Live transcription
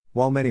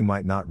While many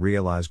might not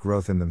realize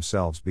growth in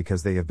themselves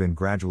because they have been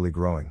gradually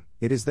growing,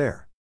 it is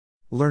there.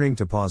 Learning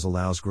to pause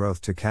allows growth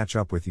to catch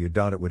up with you.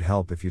 It would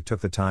help if you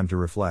took the time to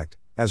reflect,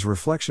 as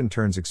reflection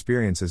turns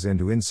experiences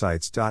into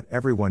insights.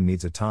 Everyone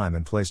needs a time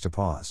and place to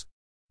pause.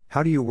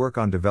 How do you work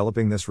on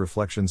developing this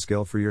reflection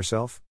skill for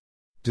yourself?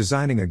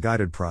 Designing a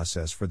guided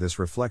process for this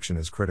reflection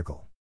is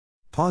critical.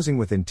 Pausing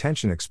with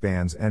intention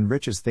expands and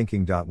enriches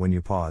thinking. When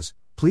you pause,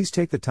 please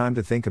take the time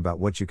to think about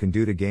what you can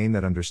do to gain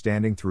that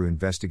understanding through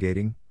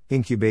investigating,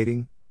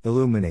 incubating,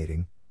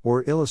 illuminating,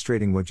 or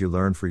illustrating what you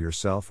learn for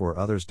yourself or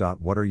others.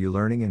 What are you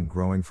learning and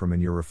growing from in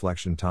your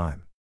reflection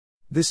time?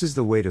 This is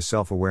the way to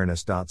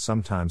self-awareness.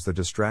 Sometimes the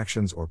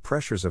distractions or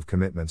pressures of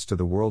commitments to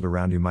the world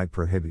around you might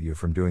prohibit you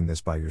from doing this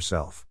by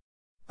yourself.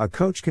 A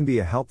coach can be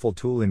a helpful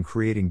tool in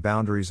creating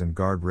boundaries and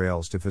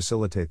guardrails to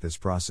facilitate this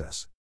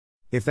process.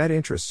 If that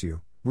interests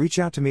you, reach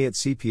out to me at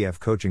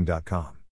cpfcoaching.com.